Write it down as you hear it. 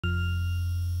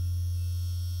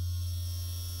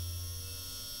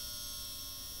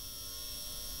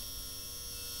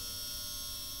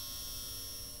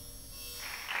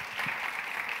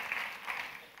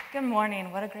Good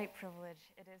morning. What a great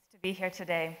privilege it is to be here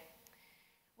today.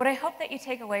 What I hope that you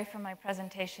take away from my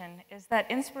presentation is that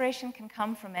inspiration can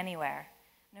come from anywhere.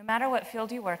 No matter what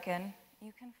field you work in,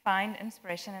 you can find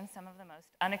inspiration in some of the most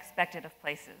unexpected of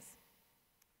places.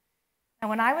 Now,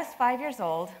 when I was 5 years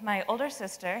old, my older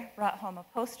sister brought home a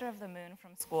poster of the moon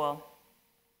from school.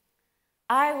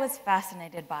 I was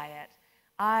fascinated by it.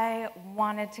 I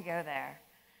wanted to go there.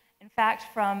 In fact,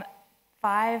 from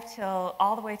 5 till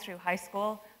all the way through high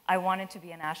school, I wanted to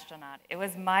be an astronaut. It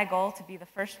was my goal to be the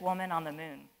first woman on the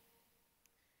moon.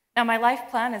 Now, my life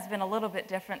plan has been a little bit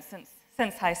different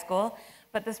since high school,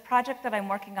 but this project that I'm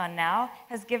working on now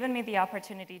has given me the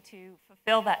opportunity to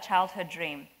fulfill that childhood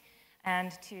dream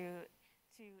and to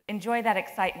enjoy that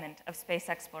excitement of space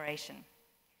exploration.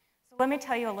 So let me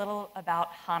tell you a little about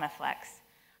HANAFLEX.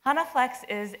 HANAFLEX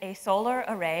is a solar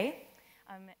array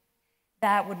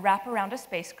that would wrap around a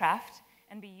spacecraft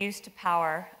and be used to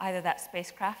power either that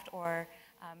spacecraft or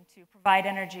to provide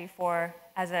energy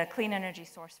as a clean energy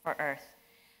source for Earth.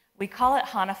 We call it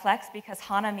HANAFLEX because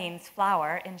Hana means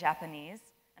flower in Japanese,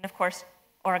 and of course,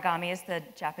 origami is the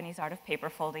Japanese art of paper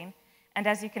folding. And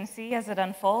as you can see, as it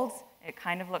unfolds, it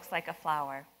kind of looks like a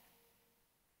flower.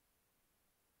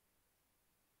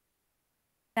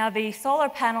 Now, the solar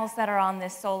panels that are on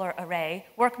this solar array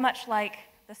work much like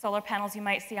the solar panels you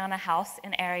might see on a house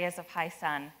in areas of high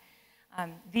sun.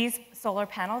 These solar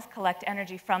panels collect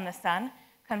energy from the sun,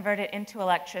 convert it into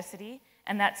electricity,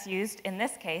 and that's used, in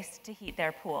this case, to heat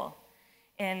their pool.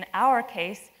 In our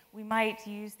case, we might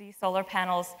use these solar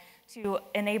panels to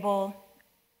enable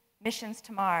missions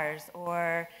to Mars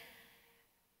or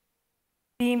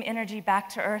beam energy back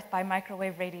to Earth by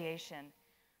microwave radiation.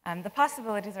 The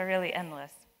possibilities are really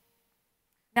endless.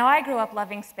 Now, I grew up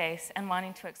loving space and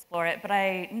wanting to explore it, but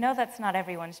I know that's not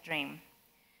everyone's dream.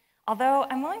 Although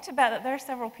I'm willing to bet that there are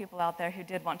several people out there who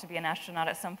did want to be an astronaut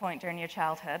at some point during your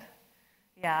childhood.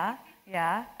 Yeah?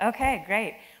 Okay,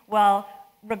 great. Well,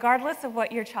 regardless of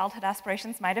what your childhood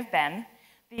aspirations might have been,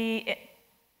 the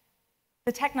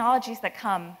technologies that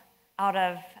come out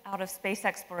of space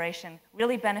exploration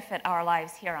really benefit our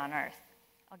lives here on Earth.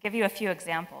 I'll give you a few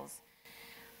examples.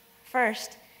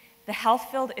 First, the health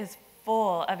field is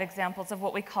full of examples of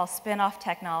what we call spin-off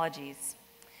technologies.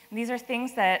 And these are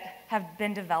things that have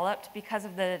been developed because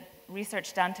of the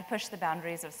research done to push the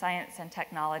boundaries of science and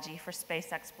technology for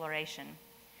space exploration.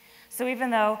 So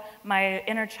even though my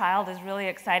inner child is really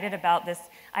excited about this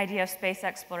idea of space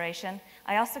exploration,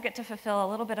 I also get to fulfill a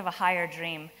little bit of a higher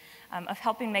dream of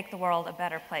helping make the world a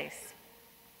better place.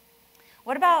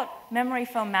 What about memory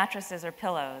foam mattresses or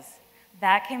pillows?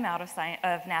 That came out of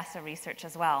NASA research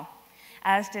as well,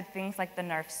 as did things like the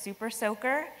Nerf Super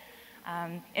Soaker,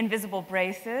 invisible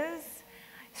braces,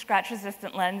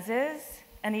 scratch-resistant lenses,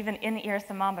 and even in-ear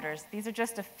thermometers. These are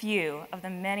just a few of the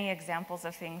many examples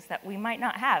of things that we might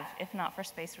not have if not for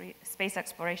space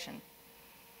exploration.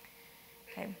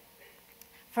 Okay.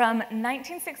 From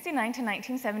 1969 to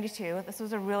 1972, this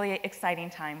was a really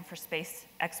exciting time for space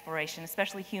exploration,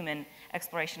 especially human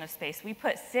exploration of space. We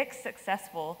put 6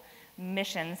 successful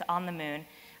missions on the moon,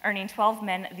 earning 12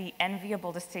 men the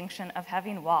enviable distinction of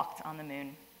having walked on the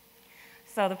moon.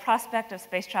 So the prospect of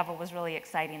space travel was really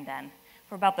exciting then,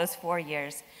 for about those 4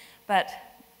 years. But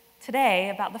today,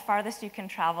 about the farthest you can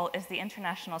travel is the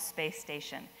International Space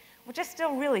Station, which is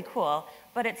still really cool,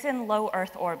 but it's in low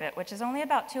Earth orbit, which is only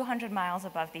about 200 miles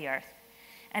above the Earth.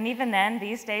 And even then,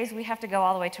 these days, we have to go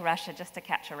all the way to Russia just to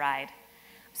catch a ride.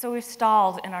 So we've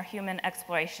stalled in our human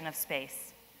exploration of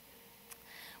space.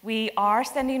 We are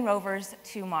sending rovers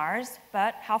to Mars,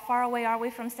 but how far away are we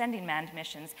from sending manned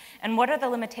missions? And what are the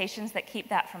limitations that keep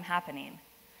that from happening?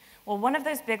 Well, one of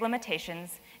those big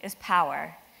limitations is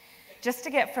power. Just to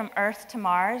get from Earth to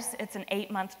Mars, it's an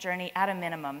 8-month journey at a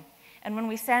minimum. And when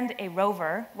we send a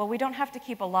rover, well, we don't have to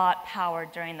keep a lot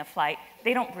powered during the flight.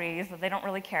 They don't breathe, they don't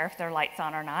really care if their light's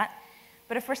on or not.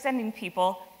 But if we're sending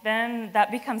people, then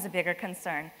that becomes a bigger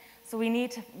concern. So we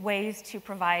need ways to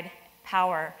provide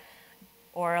power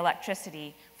or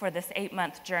electricity for this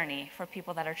 8-month journey for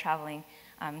people that are traveling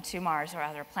to Mars or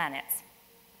other planets.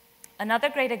 Another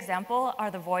great example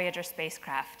are the Voyager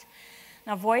spacecraft.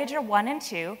 Now, Voyager 1 and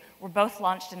 2 were both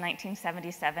launched in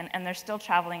 1977, and they're still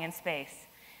traveling in space.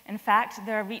 In fact,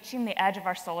 they're reaching the edge of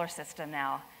our solar system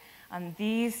now.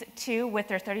 These two, with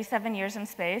their 37 years in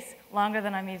space, longer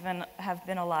than I even have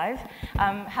been alive,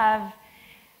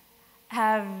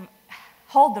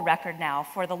 hold the record now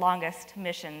for the longest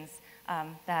missions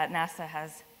that NASA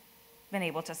has been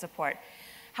able to support.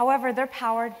 However, they're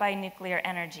powered by nuclear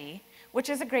energy, which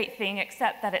is a great thing,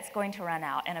 except that it's going to run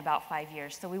out in about 5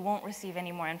 years, so we won't receive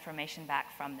any more information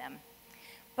back from them.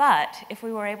 But if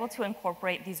we were able to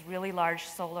incorporate these really large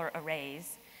solar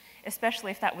arrays,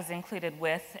 especially if that was included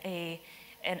with a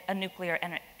nuclear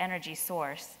energy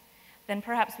source, then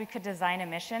perhaps we could design a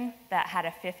mission that had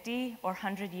a 50 or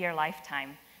 100-year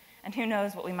lifetime. And who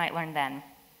knows what we might learn then.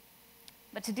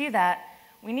 But to do that,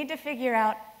 we need to figure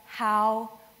out how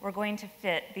we're going to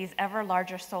fit these ever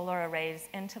larger solar arrays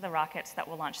into the rockets that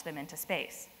will launch them into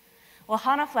space. Well,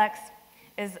 HANAFLEX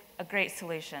is a great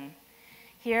solution.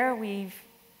 Here we've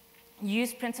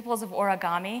used principles of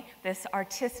origami, this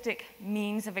artistic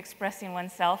means of expressing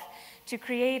oneself, to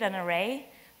create an array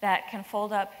that can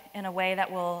fold up in a way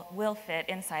that will fit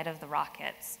inside of the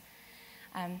rockets.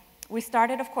 We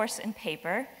started, of course, in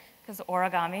paper, because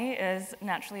origami is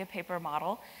naturally a paper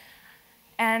model.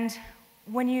 And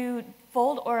when you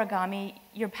fold origami,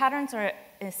 your patterns are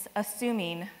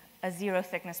assuming a zero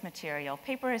thickness material.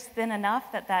 Paper is thin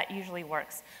enough that that usually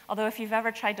works. Although if you've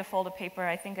ever tried to fold a paper,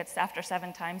 I think it's after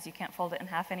 7 times you can't fold it in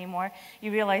half anymore,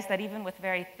 you realize that even with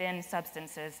very thin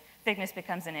substances, thickness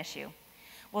becomes an issue.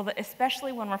 Well,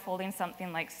 especially when we're folding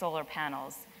something like solar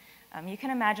panels. You can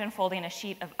imagine folding a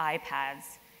sheet of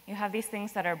iPads. You have these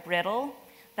things that are brittle,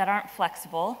 that aren't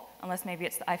flexible, unless maybe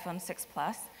it's the iPhone 6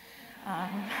 Plus,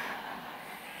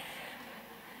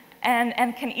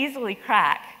 and can easily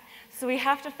crack. So we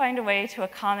have to find a way to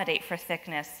accommodate for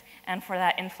thickness and for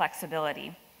that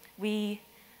inflexibility. We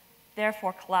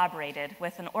therefore collaborated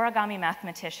with an origami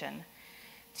mathematician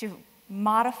to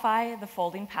modify the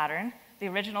folding pattern. The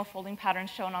original folding pattern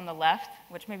shown on the left,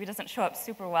 which maybe doesn't show up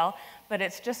super well, but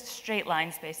it's just straight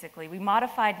lines basically. We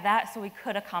modified that so we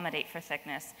could accommodate for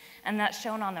thickness, and that's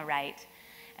shown on the right.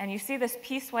 And you see this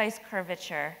piecewise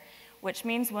curvature, which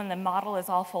means when the model is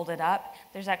all folded up,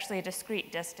 there's actually a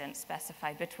discrete distance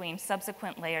specified between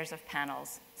subsequent layers of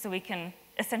panels. So we can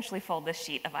essentially fold this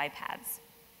sheet of iPads.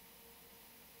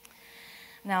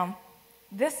 Now,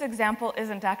 this example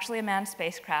isn't actually a manned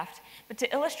spacecraft, but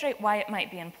to illustrate why it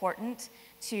might be important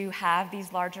to have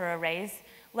these larger arrays,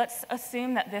 let's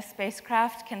assume that this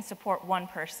spacecraft can support 1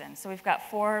 person. So we've got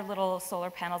 4 little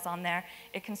solar panels on there.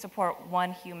 It can support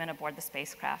 1 human aboard the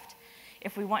spacecraft.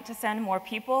 If we want to send more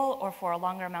people or for a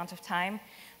longer amount of time,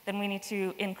 then we need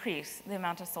to increase the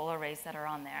amount of solar arrays that are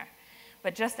on there.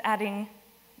 But just adding,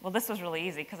 well, this was really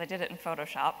easy because I did it in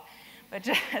Photoshop, but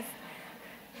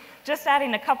just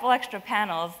adding a couple extra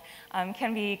panels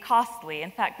can be costly. In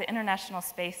fact, the International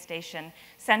Space Station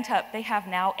sent up, they have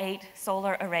now 8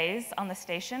 solar arrays on the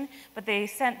station, but they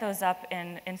sent those up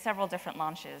in several different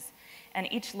launches. And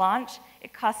each launch,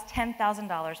 it costs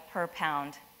 $10,000 per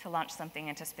pound to launch something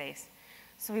into space.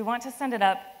 So we want to send it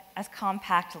up as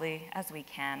compactly as we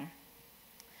can.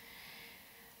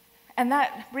 And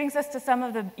that brings us to some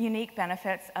of the unique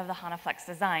benefits of the HANAFLEX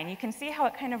design. You can see how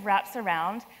it kind of wraps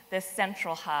around this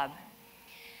central hub.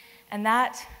 And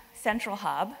that central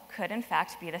hub could, in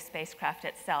fact, be the spacecraft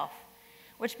itself,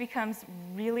 which becomes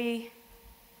really,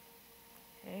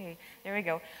 hey, there we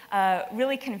go, a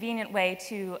really convenient way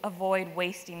to avoid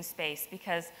wasting space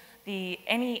because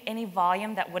any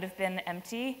volume that would have been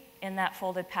empty in that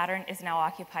folded pattern is now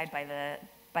occupied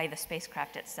by the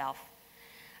spacecraft itself.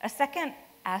 A second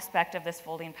aspect of this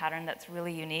folding pattern that's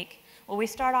really unique, well, we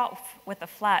start off with a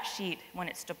flat sheet when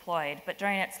it's deployed, but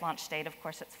during its launch state, of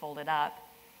course, it's folded up.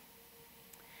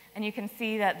 And you can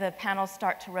see that the panels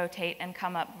start to rotate and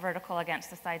come up vertical against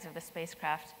the sides of the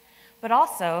spacecraft. But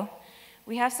also,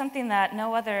 we have something that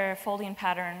no other folding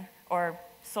pattern, or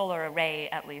solar array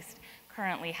at least,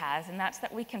 currently has, and that's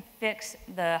that we can fix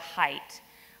the height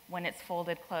when it's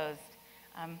folded closed.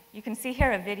 You can see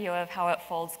here a video of how it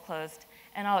folds closed,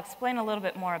 and I'll explain a little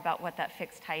bit more about what that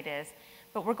fixed height is.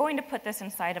 But we're going to put this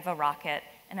inside of a rocket,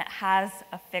 and it has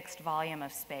a fixed volume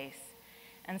of space.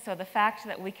 And so the fact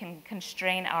that we can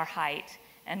constrain our height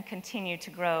and continue to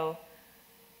grow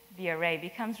the array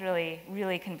becomes really,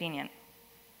 really convenient.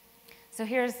 So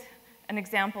here's an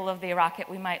example of the rocket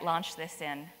we might launch this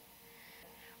in.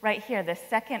 Right here, the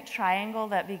second triangle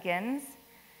that begins,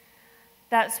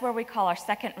 that's where we call our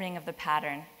second ring of the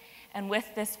pattern. And with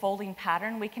this folding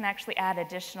pattern, we can actually add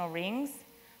additional rings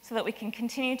so that we can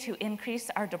continue to increase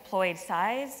our deployed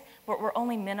size, but we're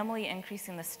only minimally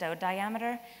increasing the stow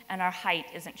diameter, and our height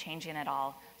isn't changing at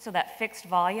all. So that fixed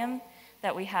volume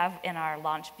that we have in our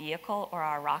launch vehicle or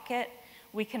our rocket,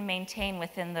 we can maintain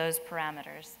within those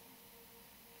parameters.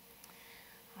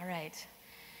 All right.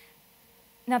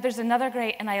 Now there's another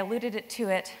great, and I alluded to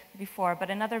it before, but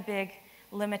another big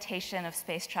limitation of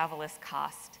space travel is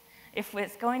cost. If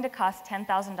it's going to cost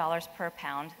 $10,000 per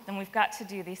pound, then we've got to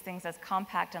do these things as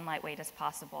compact and lightweight as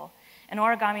possible. And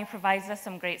origami provides us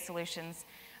some great solutions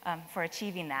for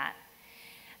achieving that.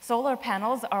 Solar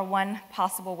panels are one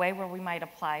possible way where we might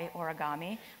apply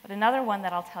origami, but another one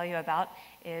that I'll tell you about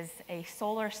is a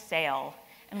solar sail.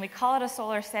 And we call it a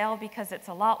solar sail because it's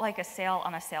a lot like a sail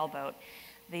on a sailboat.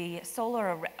 The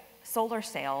solar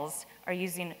sails are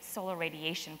using solar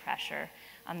radiation pressure,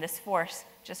 this force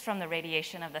just from the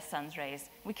radiation of the sun's rays.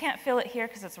 We can't feel it here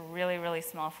because it's a really, really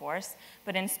small force,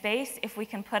 but in space, if we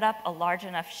can put up a large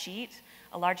enough sheet,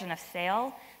 a large enough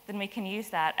sail, then we can use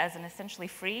that as an essentially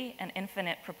free and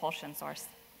infinite propulsion source.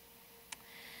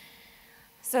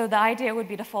 So the idea would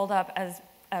be to fold up as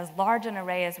large an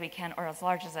array as we can, or as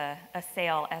large as a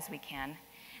sail as we can,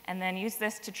 and then use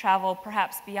this to travel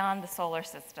perhaps beyond the solar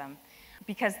system,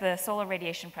 because the solar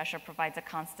radiation pressure provides a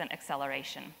constant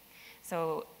acceleration.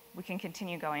 So we can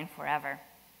continue going forever.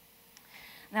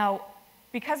 Now,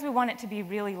 because we want it to be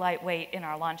really lightweight in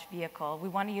our launch vehicle, we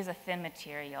want to use a thin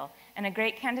material. And a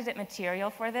great candidate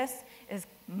material for this is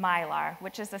mylar,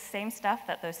 which is the same stuff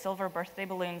that those silver birthday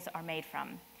balloons are made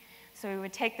from. So we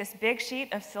would take this big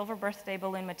sheet of silver birthday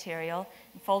balloon material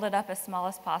and fold it up as small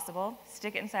as possible,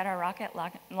 stick it inside our rocket,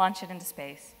 launch it into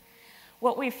space.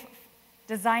 What we've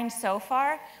designed so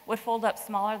far would fold up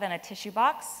smaller than a tissue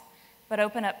box, but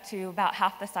open up to about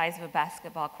half the size of a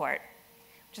basketball court,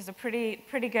 which is a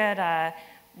pretty good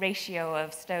ratio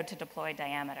of stowed to deployed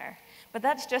diameter. But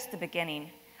that's just the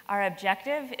beginning. Our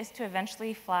objective is to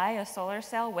eventually fly a solar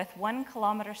sail with 1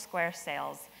 kilometer square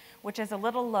sails, which is a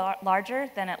little larger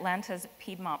than Atlanta's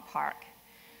Piedmont Park.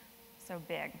 So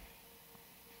big.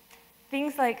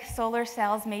 Things like solar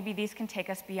sails, maybe these can take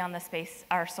us beyond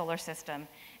our solar system,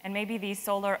 and maybe these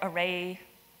solar array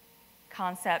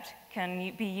concept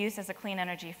can be used as a clean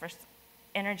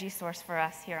energy source for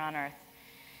us here on Earth.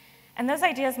 And those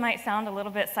ideas might sound a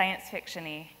little bit science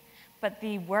fiction-y, but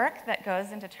the work that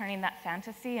goes into turning that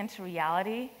fantasy into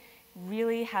reality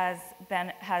really has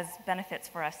benefits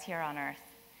for us here on Earth.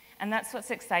 And that's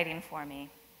what's exciting for me.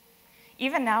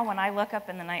 Even now, when I look up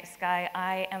in the night sky,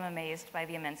 I am amazed by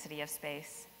the immensity of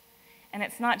space. And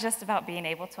it's not just about being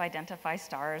able to identify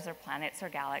stars or planets or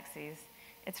galaxies.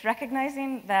 It's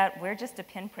recognizing that we're just a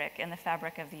pinprick in the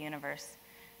fabric of the universe,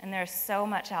 and there's so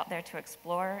much out there to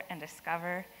explore and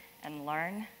discover and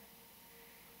learn.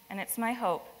 And it's my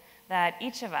hope that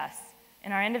each of us,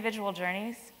 in our individual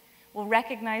journeys, will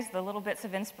recognize the little bits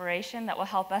of inspiration that will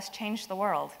help us change the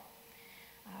world,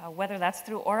 whether that's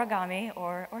through origami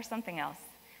or something else.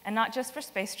 And not just for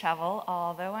space travel,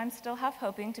 although I'm still half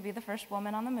hoping to be the first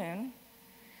woman on the moon,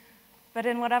 but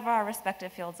in whatever our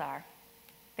respective fields are.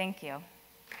 Thank you.